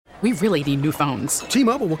We really need new phones.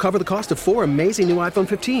 T-Mobile will cover the cost of 4 amazing new iPhone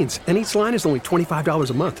 15s, and each line is only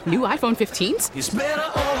 $25 a month. New iPhone 15s? It's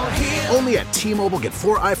better over here. Only at T-Mobile, get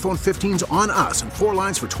 4 iPhone 15s on us and 4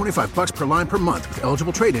 lines for $25 per line per month with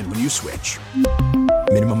eligible trade-in when you switch.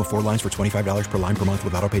 Minimum of 4 lines for $25 per line per month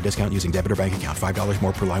with autopay discount using debit or bank account. $5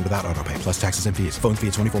 more per line without autopay, plus taxes and fees. Phone fee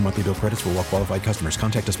at 24 monthly bill credits for well-qualified customers.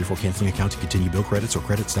 Contact us before canceling account to continue bill credits or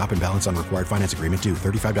credit stop and balance on required finance agreement due.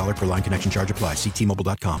 $35 per line connection charge applies. See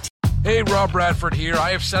T-Mobile.com. Hey, Rob Bradford here. I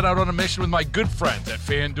have set out on a mission with my good friends at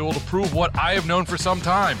FanDuel to prove what I have known for some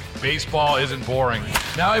time. Baseball isn't boring.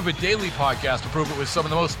 Now I have a daily podcast to prove it with some of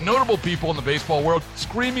the most notable people in the baseball world,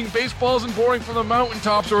 screaming baseball isn't boring from the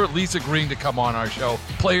mountaintops, or at least agreeing to come on our show.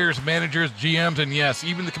 Players, managers, GMs, and yes,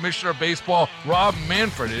 even the commissioner of baseball, Rob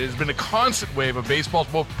Manfred. It has been a constant wave of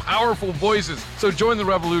baseball's most powerful voices. So join the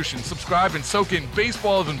revolution. Subscribe and soak in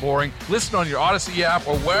Baseball Isn't Boring. Listen on your Odyssey app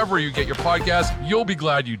or wherever you get your podcast. You'll be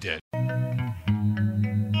glad you did.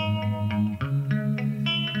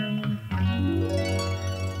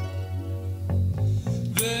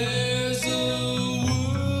 There's a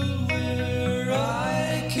world where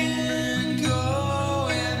I can go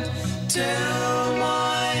and tell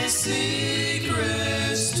my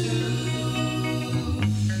secrets to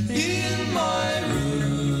in my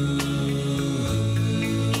room.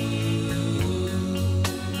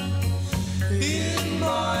 In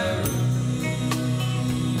my room.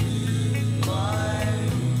 My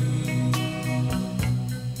room.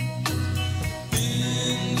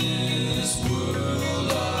 In this world.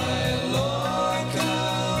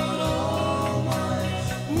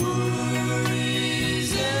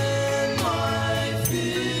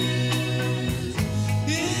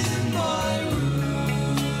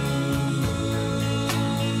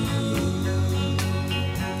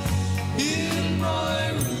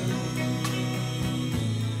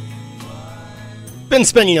 Been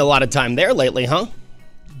spending a lot of time there lately, huh?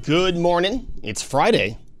 Good morning. It's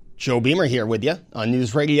Friday. Joe Beamer here with you on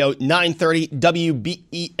News Radio 930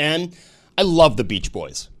 WBEN. I love the Beach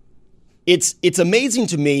Boys. It's amazing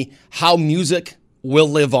to me how music will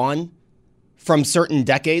live on from certain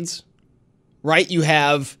decades, right? You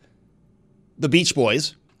have the Beach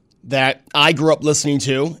Boys that I grew up listening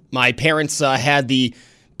to. My parents had the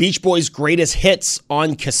Beach Boys' greatest hits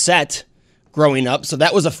on cassette growing up, so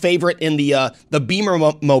that was a favorite in the Beamer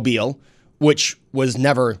mobile, which was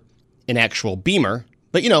never an actual Beamer.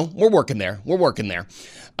 But, you know, we're working there.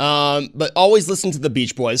 But always listen to the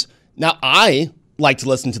Beach Boys. Now, I like to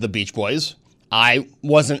listen to the Beach Boys. I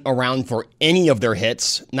wasn't around for any of their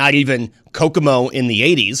hits, not even Kokomo in the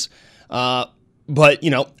 80s. But, you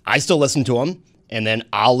know, I still listen to them, and then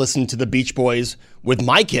I'll listen to the Beach Boys with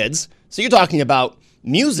my kids. So you're talking about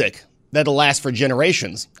music that'll last for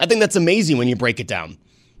generations. I think that's amazing when you break it down.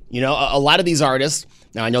 You know, a lot of these artists,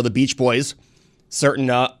 now I know the Beach Boys, certain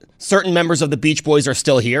members of the Beach Boys are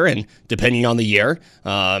still here, and depending on the year,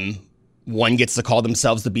 one gets to call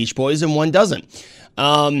themselves the Beach Boys and one doesn't.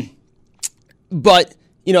 But,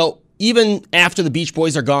 you know, even after the Beach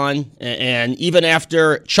Boys are gone, and even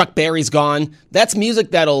after Chuck Berry's gone, that's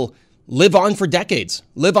music that'll live on for decades,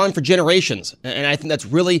 live on for generations. And I think that's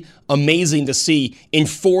really amazing to see in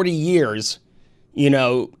 40 years, you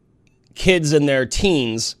know, kids in their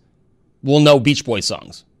teens will know Beach Boys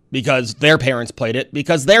songs because their parents played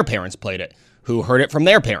it, who heard it from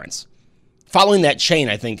their parents. Following that chain,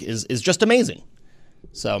 I think, is just amazing.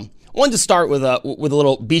 So I wanted to start with a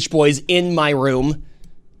little Beach Boys in my room,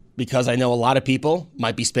 because I know a lot of people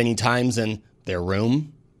might be spending times in their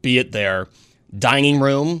room, be it their dining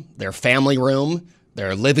room, their family room,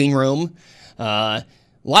 their living room, a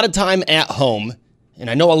lot of time at home. And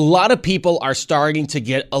I know a lot of people are starting to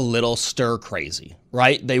get a little stir crazy,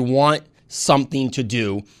 right? They want something to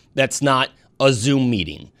do that's not a Zoom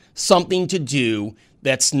meeting, something to do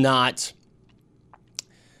that's not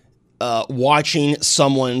watching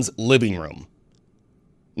someone's living room.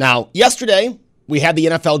 Now, yesterday we had the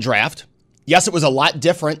NFL draft. Yes, it was a lot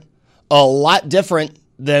different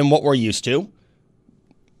than what we're used to.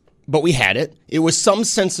 But we had it. It was some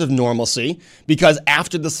sense of normalcy because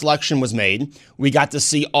after the selection was made, we got to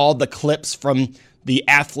see all the clips from the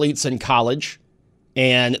athletes in college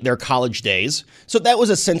and their college days. So that was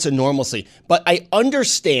a sense of normalcy. But I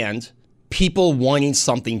understand people wanting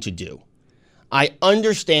something to do. I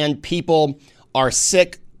understand people are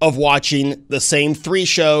sick of watching the same 3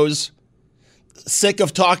 shows, sick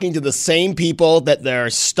of talking to the same people that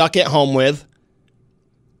they're stuck at home with.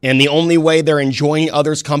 And the only way they're enjoying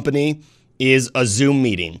others' company is a Zoom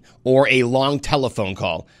meeting or a long telephone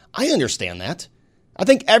call. I understand that. I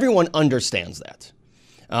think everyone understands that.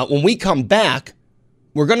 When we come back,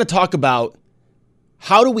 we're going to talk about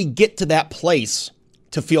how do we get to that place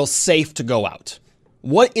to feel safe to go out?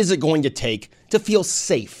 What is it going to take to feel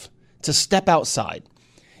safe, to step outside?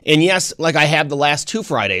 And yes, like I have the last 2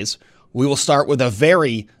 Fridays, we will start with a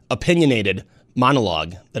very opinionated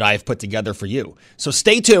monologue that I have put together for you. So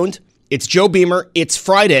stay tuned. It's Joe Beamer. It's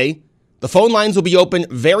Friday. The phone lines will be open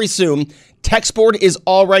very soon. Text board is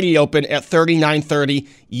already open at 3930.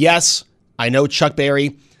 Yes, I know Chuck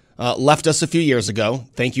Berry left us a few years ago.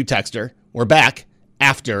 Thank you, Texter. We're back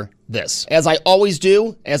after this. As I always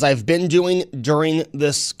do, as I've been doing during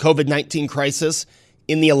this COVID-19 crisis,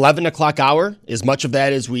 in the 11 o'clock hour, as much of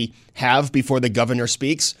that as we have before the governor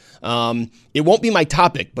speaks, it won't be my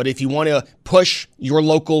topic, but if you want to push your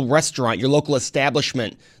local restaurant, your local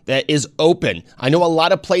establishment that is open, I know a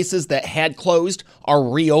lot of places that had closed are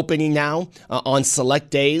reopening now on select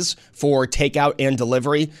days for takeout and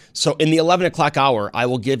delivery. So in the 11 o'clock hour, I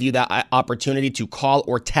will give you that opportunity to call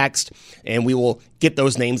or text, and we will get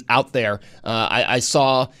those names out there. I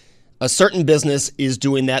saw a certain business is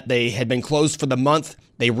doing that. They had been closed for the month.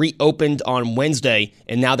 They reopened on Wednesday,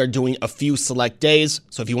 and now they're doing a few select days.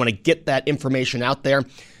 So if you want to get that information out there,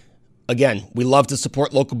 again, we love to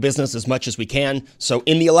support local business as much as we can. So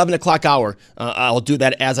in the 11 o'clock hour, I'll do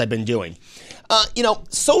that as I've been doing.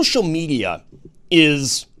 Social media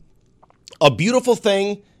is a beautiful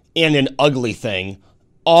thing and an ugly thing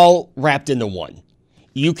all wrapped into one.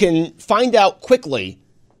 You can find out quickly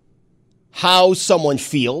how someone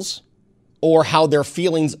feels or how their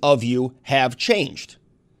feelings of you have changed.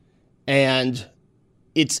 And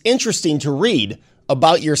it's interesting to read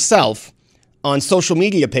about yourself on social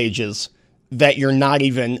media pages that you're not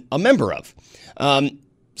even a member of.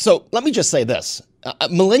 So let me just say this.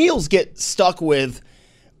 Millennials get stuck with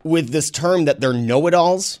this term that they're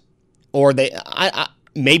know-it-alls, or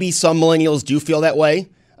maybe some millennials do feel that way.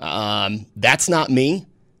 That's not me.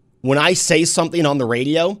 When I say something on the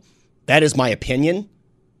radio, that is my opinion.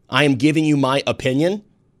 I am giving you my opinion.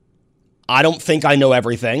 I don't think I know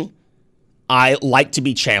everything. I like to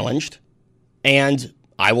be challenged, and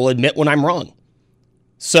I will admit when I'm wrong.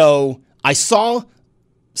 So I saw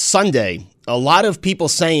Sunday a lot of people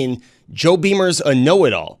saying Joe Beamer's a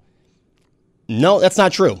know-it-all. No, that's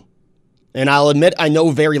not true. And I'll admit I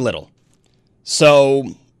know very little. So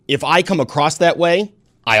if I come across that way,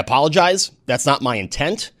 I apologize. That's not my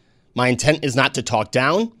intent. My intent is not to talk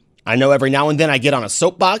down. I know every now and then I get on a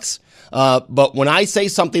soapbox, but when I say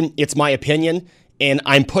something, it's my opinion, and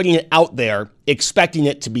I'm putting it out there expecting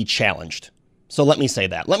it to be challenged. So let me say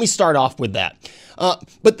that. Let me start off with that.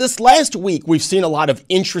 But this last week, we've seen a lot of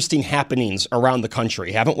interesting happenings around the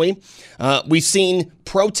country, haven't we? We've seen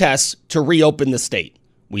protests to reopen the state.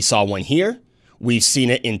 We saw one here. We've seen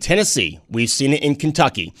it in Tennessee. We've seen it in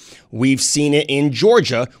Kentucky. We've seen it in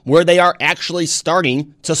Georgia, where they are actually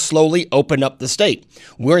starting to slowly open up the state.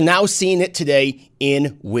 We're now seeing it today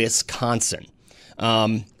in Wisconsin.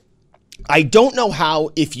 I don't know how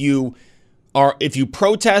if you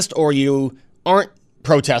protest or you aren't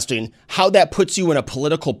protesting, how that puts you in a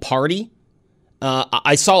political party.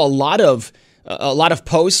 I saw a lot of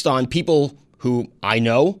posts on people who I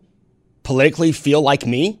know politically feel like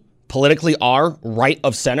me, politically are right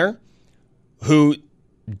of center, who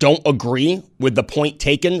don't agree with the point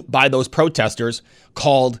taken by those protesters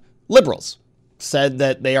called liberals, said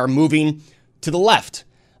that they are moving to the left.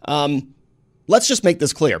 Let's just make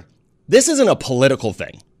this clear. This isn't a political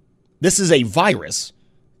thing. This is a virus.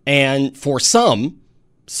 And for some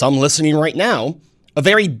listening right now, a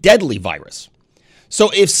very deadly virus. So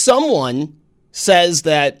if someone says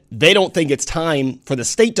that they don't think it's time for the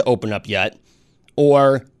state to open up yet,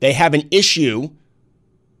 or they have an issue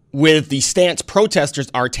with the stance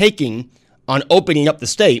protesters are taking on opening up the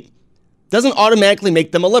state, doesn't automatically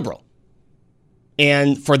make them a liberal.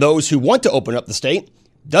 And for those who want to open up the state,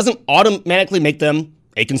 doesn't automatically make them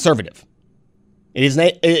a conservative. It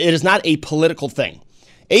is not a political thing.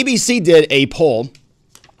 ABC did a poll,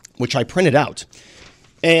 which I printed out,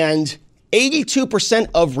 and 82%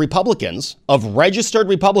 of Republicans, of registered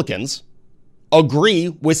Republicans, agree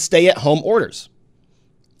with stay-at-home orders.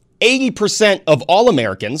 80% of all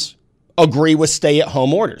Americans agree with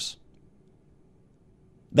stay-at-home orders.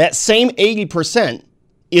 That same 80%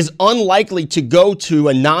 is unlikely to go to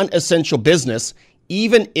a non-essential business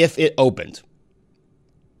even if it opened.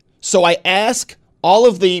 So I ask all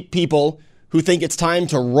of the people who think it's time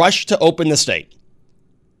to rush to open the state,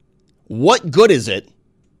 what good is it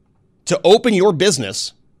to open your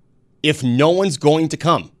business if no one's going to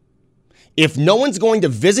come? If no one's going to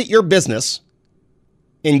visit your business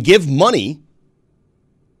and give money,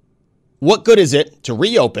 what good is it to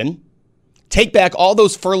reopen, take back all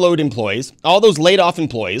those furloughed employees, all those laid off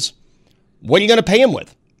employees, What are you going to pay them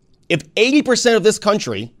with? If 80% of this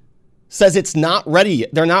country says it's not ready,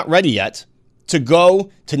 they're not ready yet to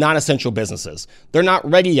go to non-essential businesses. They're not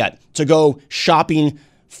ready yet to go shopping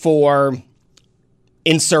for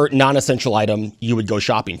insert non-essential item you would go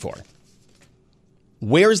shopping for.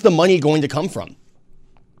 Where's the money going to come from?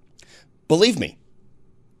 Believe me,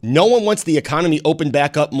 no one wants the economy opened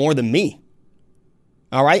back up more than me.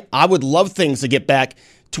 All right? I would love things to get back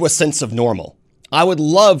to a sense of normal. I would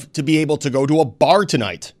love to be able to go to a bar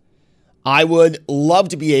tonight. I would love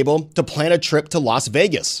to be able to plan a trip to Las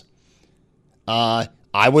Vegas. I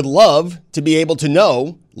would love to be able to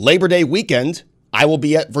know Labor Day weekend I will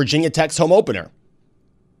be at Virginia Tech's home opener.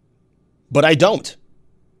 But I don't.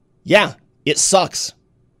 Yeah, it sucks.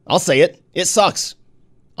 I'll say it. It sucks.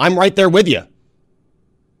 I'm right there with you.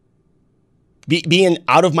 Being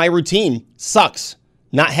out of my routine sucks.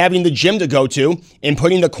 Not having the gym to go to and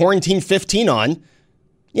putting the quarantine 15 on,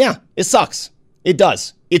 yeah, it sucks. It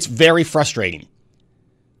does. It's very frustrating.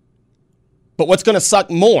 But what's going to suck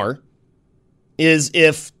more is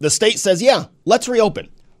if the state says, yeah, let's reopen.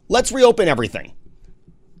 Let's reopen everything.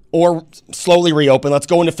 Or slowly reopen. Let's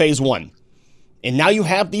go into phase 1. And now you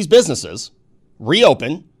have these businesses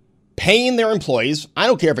reopen, paying their employees. I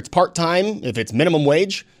don't care if it's part-time, if it's minimum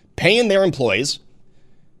wage, paying their employees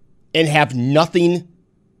and have nothing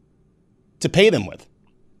to pay them with.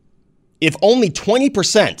 If only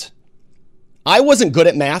 20%, I wasn't good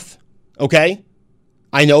at math, okay?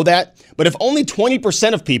 I know that. But if only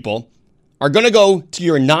 20% of people are going to go to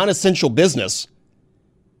your non-essential business,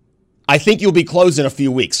 I think you'll be closed in a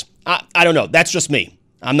few weeks. I don't know. That's just me.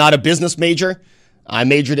 I'm not a business major. I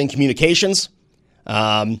majored in communications.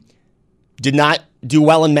 Did not do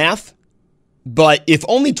well in math. But if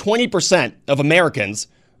only 20% of Americans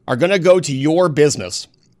are going to go to your business,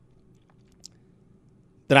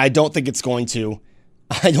 then I don't think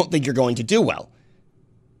you're going to do well.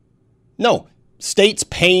 No, states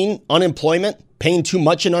paying unemployment, paying too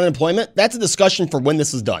much in unemployment, that's a discussion for when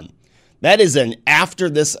this is done. That is an after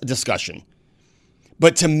this discussion.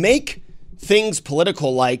 But to make things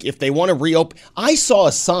political, like if they want to reopen, I saw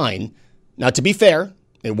a sign. Now, to be fair,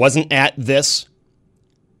 it wasn't at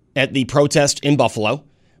the protest in Buffalo,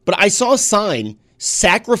 but I saw a sign,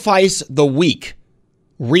 sacrifice the weak,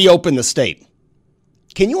 reopen the state.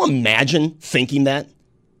 Can you imagine thinking that?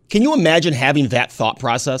 Can you imagine having that thought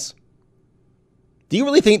process? Do you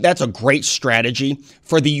really think that's a great strategy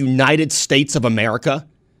for the United States of America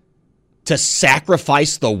to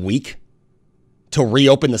sacrifice the weak to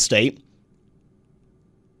reopen the state?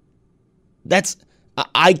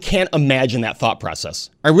 I can't imagine that thought process.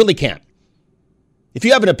 I really can't. If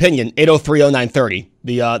you have an opinion,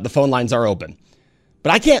 803-0930, the phone lines are open.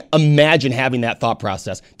 But I can't imagine having that thought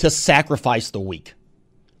process to sacrifice the weak.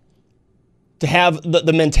 To have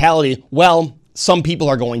the mentality, well, some people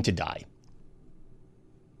are going to die.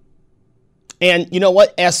 And you know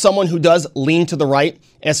what? As someone who does lean to the right,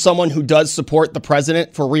 as someone who does support the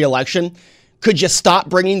president for re-election, could you stop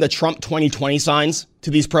bringing the Trump 2020 signs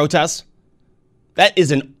to these protests? That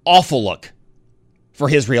is an awful look for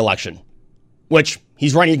his re-election, which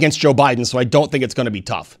he's running against Joe Biden, so I don't think it's going to be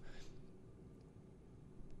tough.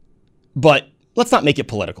 But let's not make it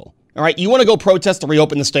political. All right, you want to go protest to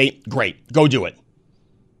reopen the state? Great, go do it.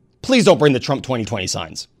 Please don't bring the Trump 2020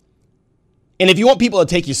 signs. And if you want people to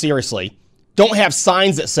take you seriously, don't have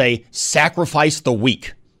signs that say, sacrifice the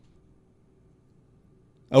weak.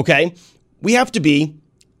 Okay? We have to be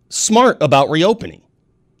smart about reopening.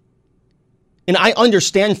 And I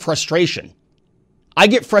understand frustration. I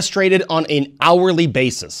get frustrated on an hourly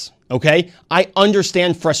basis. Okay? I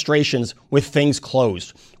understand frustrations with things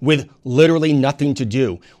closed, with literally nothing to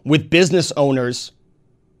do, with business owners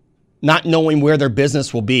not knowing where their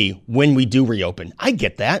business will be when we do reopen. I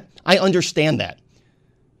get that. I understand that.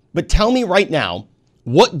 But tell me right now,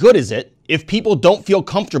 what good is it if people don't feel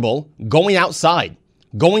comfortable going outside,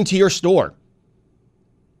 going to your store?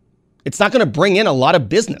 It's not going to bring in a lot of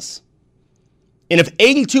business. And if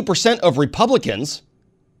 82% of Republicans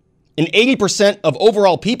and 80% of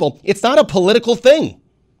overall people, it's not a political thing.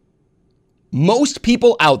 Most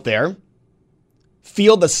people out there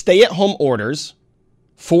feel the stay-at-home orders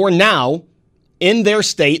for now in their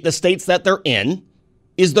state, the states that they're in,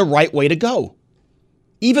 is the right way to go.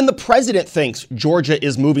 Even the president thinks Georgia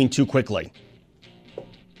is moving too quickly.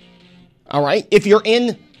 All right? If you're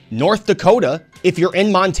in North Dakota, if you're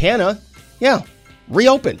in Montana, yeah,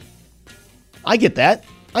 reopen. I get that.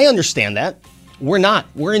 I understand that. We're not.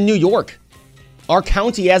 We're in New York. Our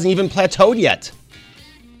county hasn't even plateaued yet.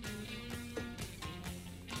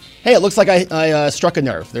 Hey, it looks like I struck a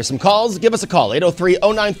nerve. There's some calls. Give us a call.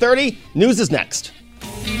 803-0930. News is next.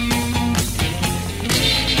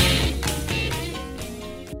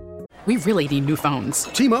 We really need new phones.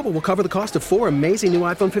 T-Mobile will cover the cost of 4 amazing new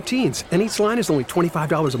iPhone 15s, and each line is only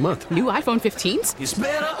 $25 a month. New iPhone 15s? It's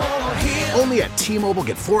better over here. Only at T-Mobile,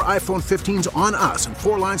 get 4 iPhone 15s on us and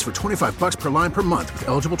 4 lines for $25 per line per month with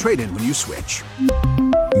eligible trade-in when you switch.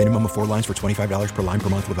 Minimum of 4 lines for $25 per line per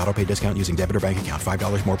month with autopay discount using debit or bank account.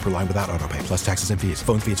 $5 more per line without autopay, plus taxes and fees.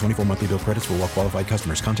 Phone fee at 24 monthly bill credits for well-qualified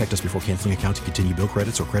customers. Contact us before canceling account to continue bill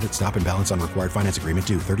credits or credit stop and balance on required finance agreement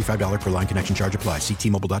due. $35 per line connection charge applies. See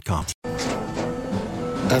T-Mobile.com.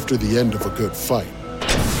 After the end of a good fight,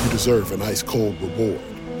 you deserve an ice-cold reward.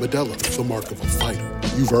 Modelo is the mark of a fighter.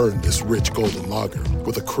 You've earned this rich golden lager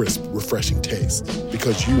with a crisp, refreshing taste.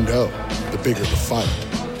 Because you know, the bigger the fight,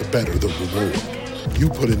 the better the reward. You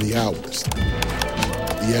put in the hours,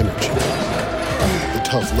 the energy, the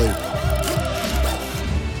tough labor.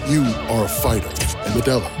 You are a fighter, and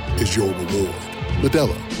Modelo is your reward.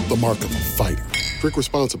 Modelo, the mark of a fighter. Drink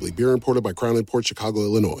responsibly. Beer imported by Crown Imports, Chicago,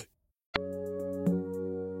 Illinois.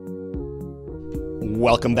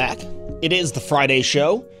 Welcome back. It is the Friday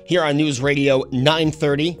show here on News Radio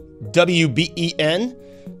 930 WBEN.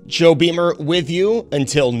 Joe Beamer with you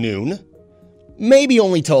until noon. Maybe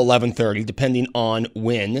only till 11:30, depending on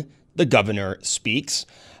when the governor speaks.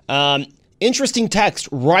 Interesting text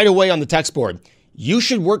right away on the text board. You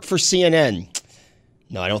should work for CNN.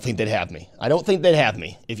 No, I don't think they'd have me.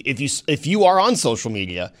 If you are on social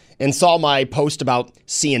media and saw my post about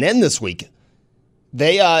CNN this week,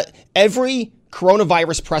 they every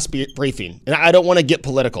coronavirus press briefing, and I don't want to get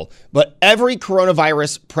political, but every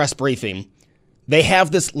coronavirus press briefing, they have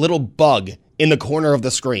this little bug in the corner of the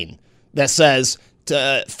screen that says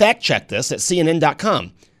to fact check this at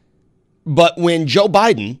CNN.com. But when Joe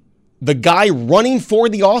Biden, the guy running for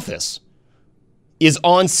the office, is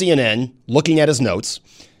on CNN looking at his notes,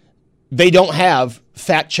 they don't have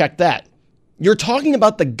fact check that. You're talking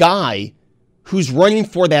about the guy who's running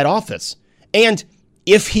for that office. And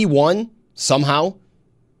if he won, somehow,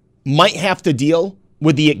 might have to deal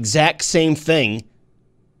with the exact same thing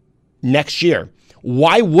next year.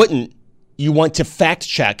 Why wouldn't you want to fact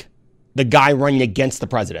check the guy running against the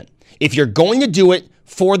president? If you're going to do it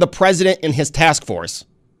for the president and his task force,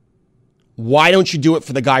 why don't you do it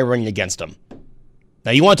for the guy running against him?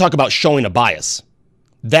 Now, you want to talk about showing a bias.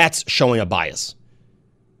 That's showing a bias.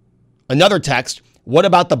 Another text, what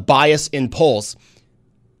about the bias in polls?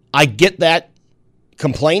 I get that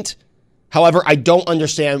complaint. However, I don't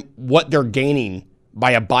understand what they're gaining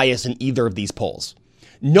by a bias in either of these polls.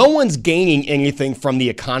 No one's gaining anything from the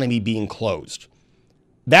economy being closed.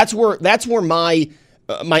 That's where my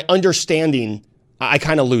understanding, I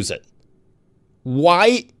kind of lose it.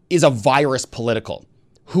 Why is a virus political?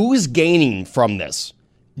 Who is gaining from this?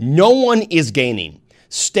 No one is gaining.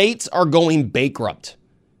 States are going bankrupt.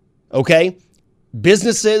 Okay?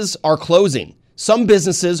 Businesses are closing. Some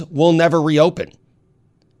businesses will never reopen.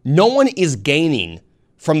 No one is gaining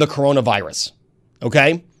from the coronavirus.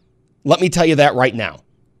 Okay? Let me tell you that right now.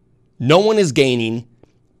 No one is gaining.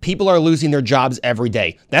 People are losing their jobs every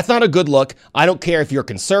day. That's not a good look. I don't care if you're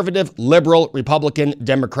conservative, liberal, Republican,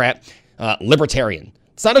 Democrat, libertarian.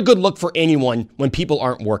 It's not a good look for anyone when people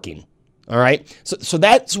aren't working. All right? So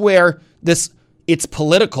that's where it's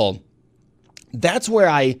political. That's where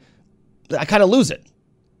I kind of lose it.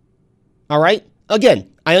 All right?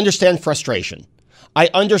 Again, I understand frustration. I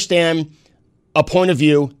understand a point of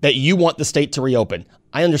view that you want the state to reopen.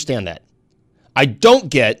 I understand that. I don't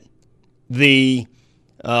get the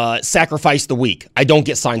sacrifice the weak. I don't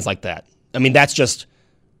get signs like that. I mean, that's just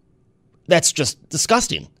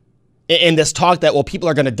disgusting. And this talk that, well, people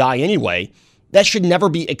are going to die anyway, that should never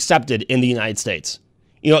be accepted in the United States.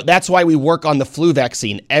 You know, that's why we work on the flu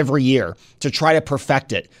vaccine every year, to try to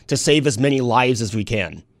perfect it, to save as many lives as we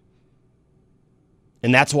can.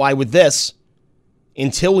 And that's why with this,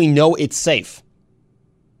 until we know it's safe.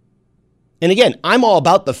 And again, I'm all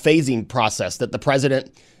about the phasing process that the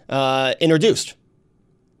president introduced.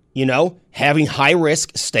 You know, having high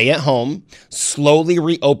risk, stay at home, slowly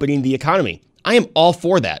reopening the economy. I am all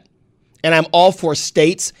for that. And I'm all for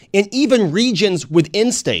states and even regions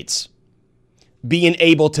within states being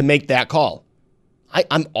able to make that call.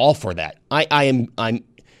 I'm all for that. I'm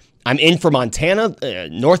in for Montana,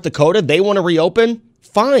 North Dakota. They want to reopen.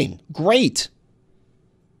 Fine, great.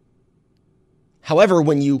 However,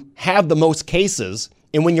 when you have the most cases,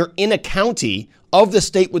 and when you're in a county of the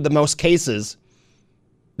state with the most cases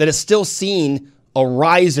that is still seeing a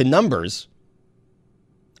rise in numbers,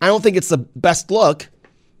 I don't think it's the best look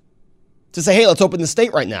to say, hey, let's open the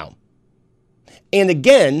state right now. And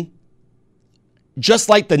again, just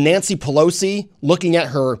like the Nancy Pelosi looking at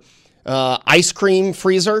her ice cream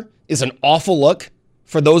freezer is an awful look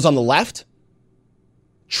for those on the left,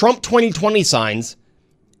 Trump 2020 signs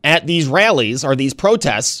at these rallies or these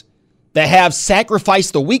protests that have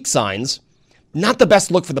sacrifice the weak signs, not the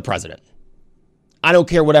best look for the president. I don't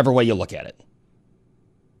care whatever way you look at it.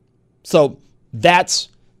 So that's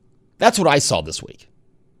what I saw this week.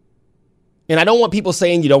 And I don't want people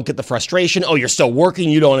saying you don't get the frustration. Oh, you're still working.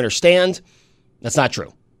 You don't understand. That's not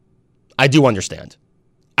true. I do understand.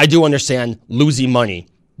 I do understand losing money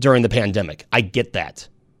during the pandemic. I get that.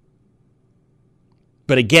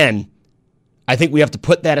 But again, I think we have to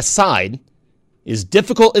put that aside, as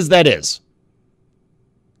difficult as that is,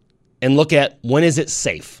 and look at when is it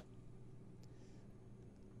safe.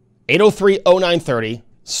 803-0930,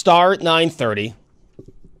 star 930.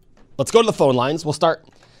 Let's go to the phone lines. We'll start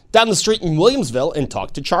down the street in Williamsville and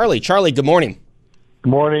talk to Charlie. Charlie, good morning. Good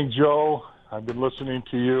morning, Joe. I've been listening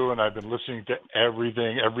to you, and I've been listening to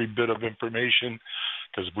everything, every bit of information,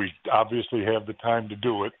 because we obviously have the time to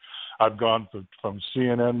do it. I've gone from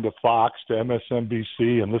CNN to Fox to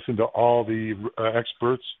MSNBC and listened to all the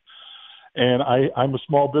experts. And I'm a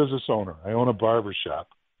small business owner. I own a barber shop.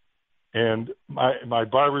 And my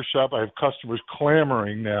barber shop, I have customers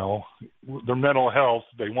clamoring now. Their mental health,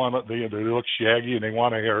 they look shaggy and they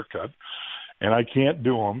want a haircut. And I can't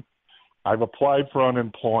do them. I've applied for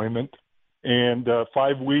unemployment. And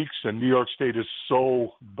 5 weeks, and New York State is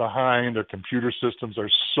so behind. Their computer systems are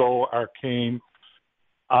so arcane.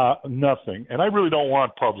 Nothing. And I really don't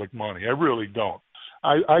want public money. I really don't.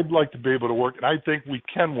 I'd like to be able to work, and I think we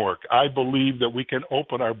can work. I believe that we can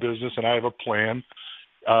open our business, and I have a plan.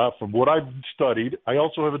 From what I've studied, I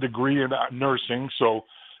also have a degree in nursing, so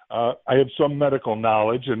I have some medical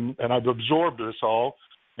knowledge, and I've absorbed this all.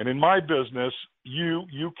 And in my business,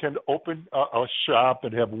 you can open a shop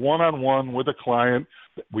and have one-on-one with a client.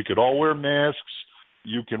 We could all wear masks.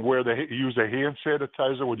 You can use a hand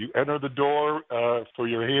sanitizer when you enter the door for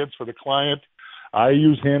your hands for the client. I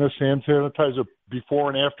use hand sanitizer before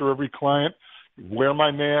and after every client. Wear my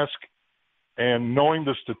mask, and knowing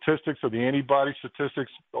the statistics of the antibody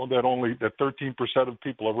statistics, that 13% of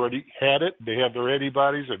people have already had it. They have their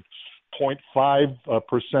antibodies, and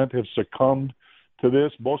 0.5% have succumbed to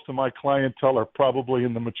this. Most of my clientele are probably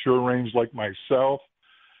in the mature range like myself.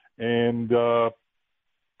 And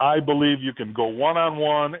I believe you can go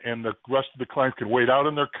one-on-one, and the rest of the clients can wait out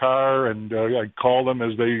in their car, and I call them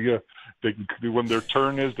as they can, when their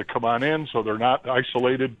turn is to come on in, so they're not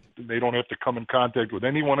isolated. They don't have to come in contact with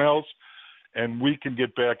anyone else, and we can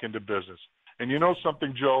get back into business. And you know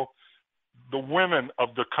something, Joe? The women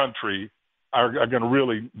of the country are going to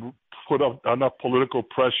really put up enough political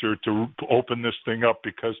pressure to open this thing up,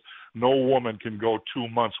 because no woman can go 2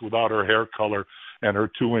 months without her hair color and her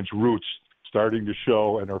 2-inch roots starting to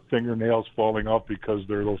show and her fingernails falling off because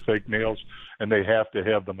they're those fake nails, and they have to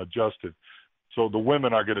have them adjusted. So the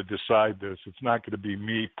women are going to decide this. It's not going to be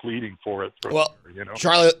me pleading for it. Well,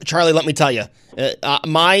 Charlie, let me tell you,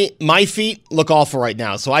 my feet look awful right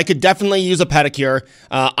now, so I could definitely use a pedicure.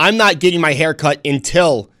 I'm not getting my hair cut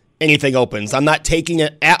until anything opens. I'm not taking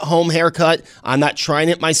an at-home haircut. I'm not trying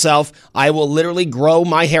it myself. I will literally grow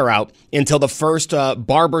my hair out until the first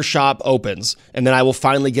barber shop opens, and then I will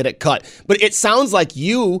finally get it cut. But it sounds like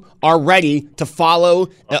you are ready to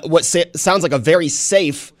follow what sounds like a very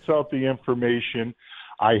safe. Out the information.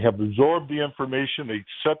 I have absorbed the information. They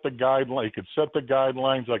set the guidelines. You could set the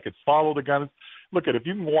guidelines. I could follow the guidelines. Look if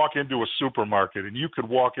you can walk into a supermarket, and you could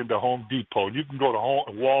walk into Home Depot, and you can go to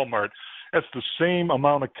Walmart. That's the same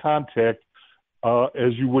amount of contact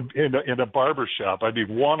as you would in a barber shop. I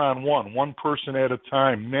mean, one-on-one, one person at a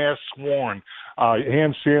time, masks worn,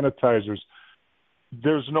 hand sanitizers.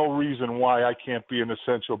 There's no reason why I can't be an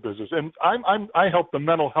essential business. And I help the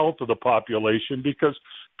mental health of the population, because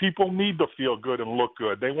people need to feel good and look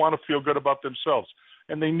good. They want to feel good about themselves,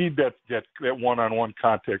 and they need that one-on-one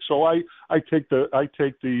contact. So I take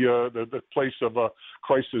the place of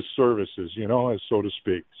crisis services, so to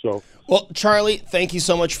speak. So, well, Charlie, thank you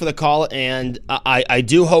so much for the call, and I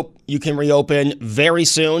do hope you can reopen very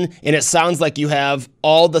soon. And it sounds like you have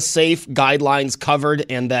all the safe guidelines covered,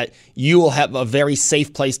 and that you will have a very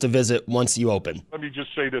safe place to visit once you open. Let me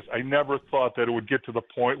just say this: I never thought that it would get to the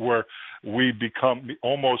point where we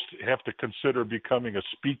almost have to consider becoming a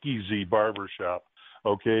speakeasy barbershop.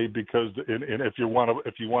 Okay, because if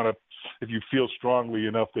you feel strongly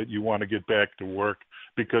enough that you want to get back to work,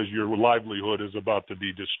 because your livelihood is about to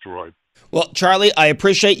be destroyed. Well, Charlie, I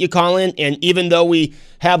appreciate you calling, and even though we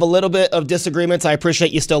have a little bit of disagreements, I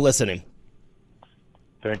appreciate you still listening.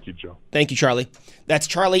 Thank you, Joe. Thank you, Charlie. That's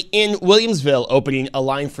Charlie in Williamsville opening a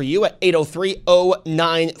line for you at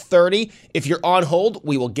 803-0930. If you're on hold,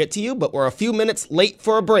 we will get to you, but we're a few minutes late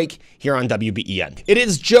for a break here on WBEN. It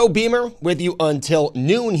is Joe Beamer with you until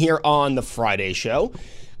noon here on the Friday show.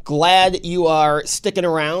 Glad you are sticking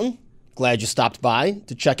around. Glad you stopped by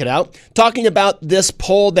to check it out. Talking about this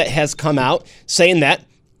poll that has come out saying that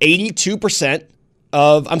 80%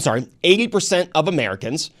 of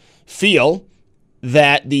Americans feel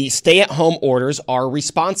that the stay-at-home orders are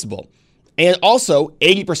responsible. And also,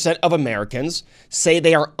 80% of Americans say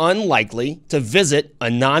they are unlikely to visit a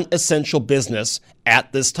non-essential business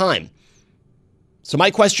at this time. So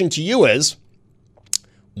my question to you is,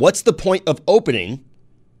 what's the point of opening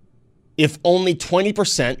if only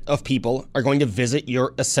 20% of people are going to visit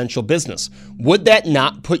your essential business? Would that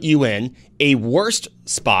not put you in a worse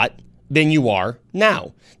spot than you are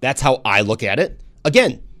now? That's how I look at it.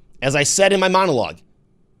 Again, as I said in my monologue,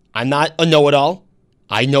 I'm not a know-it-all.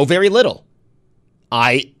 I know very little.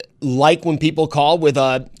 I like when people call with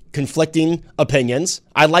conflicting opinions.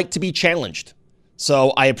 I like to be challenged.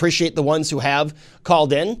 So I appreciate the ones who have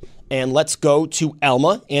called in. And let's go to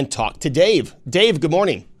Elma and talk to Dave. Dave, good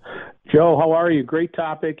morning. Joe, how are you? Great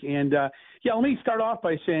topic. And let me start off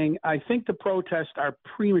by saying I think the protests are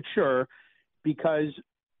premature because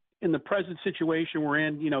in the present situation we're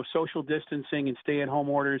in, social distancing and stay-at-home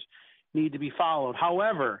orders need to be followed.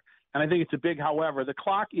 However, and I think it's a big however, the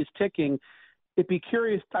clock is ticking. I'd be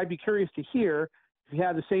curious to hear if you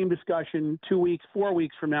had the same discussion 2 weeks, 4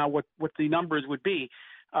 weeks from now, what the numbers would be.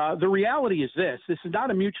 The reality is this is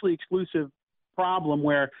not a mutually exclusive problem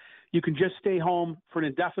where you can just stay home for an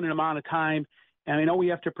indefinite amount of time. And I know we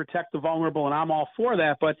have to protect the vulnerable, and I'm all for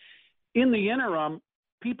that. But in the interim,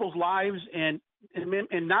 people's lives and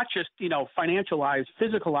not just, financial lives,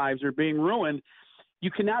 physical lives are being ruined. You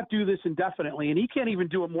cannot do this indefinitely. And he can't even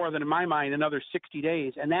do it more than, in my mind, another 60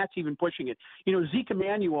 days. And that's even pushing it. Zeke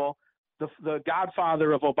Emanuel, the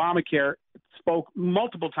godfather of Obamacare, spoke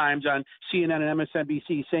multiple times on CNN and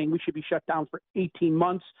MSNBC saying we should be shut down for 18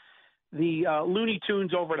 months. The Looney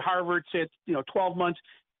Tunes over at Harvard said, 12 months.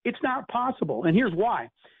 It's not possible. And here's why.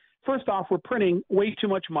 First off, we're printing way too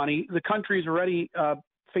much money. The country is already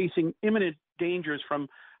facing imminent dangers from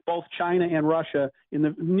both China and Russia in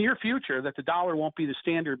the near future, that the dollar won't be the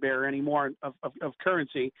standard bearer anymore of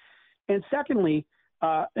currency. And secondly,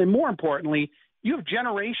 and more importantly, you have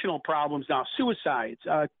generational problems now, suicides,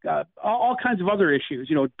 all kinds of other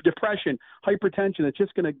issues, depression, hypertension, that's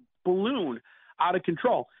just going to balloon out of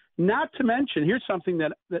control. Not to mention, here's something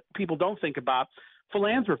that people don't think about,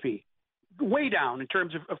 philanthropy, way down in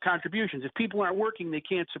terms of contributions. If people aren't working, they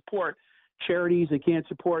can't support charities, they can't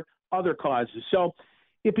support other causes. So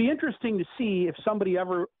it'd be interesting to see if somebody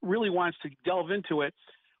ever really wants to delve into it,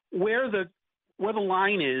 where the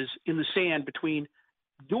line is in the sand between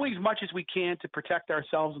doing as much as we can to protect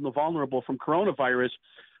ourselves and the vulnerable from coronavirus,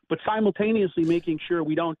 but simultaneously making sure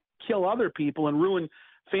we don't kill other people and ruin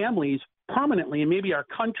families permanently and maybe our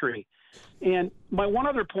country. And my one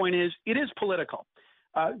other point is it is political.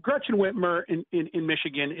 Gretchen Whitmer in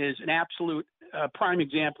Michigan is an absolute prime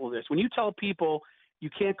example of this. When you tell people you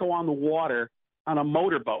can't go on the water on a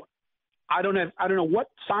motorboat, I don't know what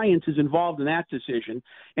science is involved in that decision,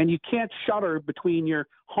 and you can't shutter between your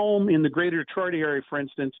home in the greater Detroit area, for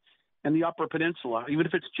instance, and the Upper Peninsula, even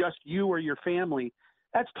if it's just you or your family.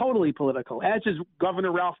 That's totally political, as is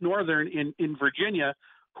Governor Ralph Northern in Virginia,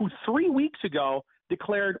 who 3 weeks ago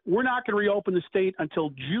declared we're not going to reopen the state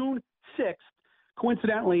until June 6th,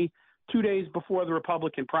 coincidentally 2 days before the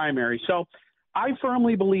Republican primary. So I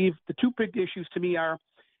firmly believe the two big issues to me are,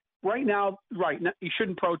 right now, you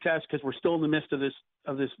shouldn't protest because we're still in the midst of this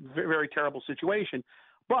very, very terrible situation.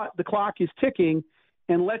 But the clock is ticking,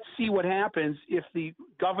 and let's see what happens if the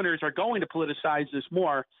governors are going to politicize this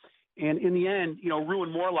more, and in the end,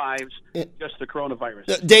 ruin more lives just the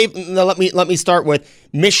coronavirus. Dave, let me start with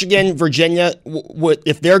Michigan, Virginia.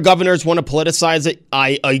 If their governors want to politicize it,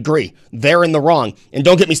 I agree. They're in the wrong. And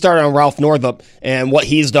don't get me started on Ralph Northrup and what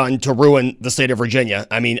he's done to ruin the state of Virginia.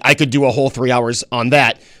 I mean, I could do a whole 3 hours on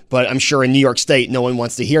that, but I'm sure in New York State, no one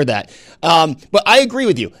wants to hear that. But I agree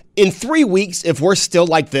with you. In 3 weeks, if we're still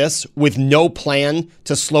like this with no plan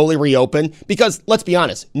to slowly reopen, because let's be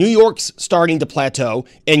honest, New York's starting to plateau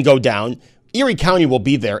and go down. Erie County will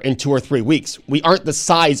be there in 2 or 3 weeks. We aren't the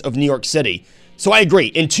size of New York City. So I agree.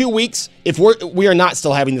 In 2 weeks, if we are not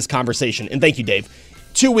still having this conversation, and thank you, Dave,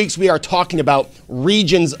 2 weeks we are talking about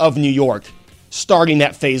regions of New York starting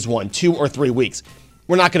that phase 1, 2 or 3 weeks.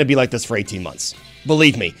 We're not going to be like this for 18 months.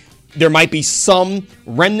 Believe me, there might be some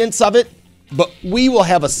remnants of it, but we will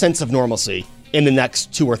have a sense of normalcy in the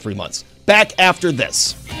next 2 or 3 months. Back after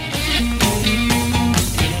this.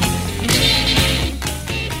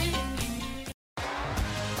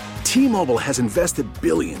 T-Mobile has invested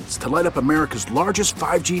billions to light up America's largest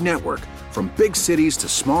 5G network, from big cities to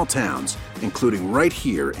small towns, including right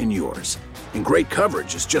here in yours. And great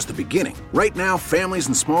coverage is just the beginning. Right now, families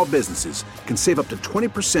and small businesses can save up to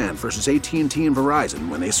 20% versus AT&T and Verizon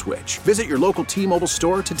when they switch. Visit your local T-Mobile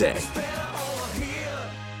store today.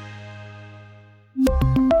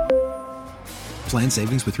 Plan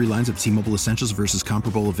savings with 3 lines of T-Mobile Essentials versus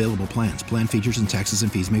comparable available plans. Plan features and taxes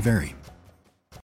and fees may vary.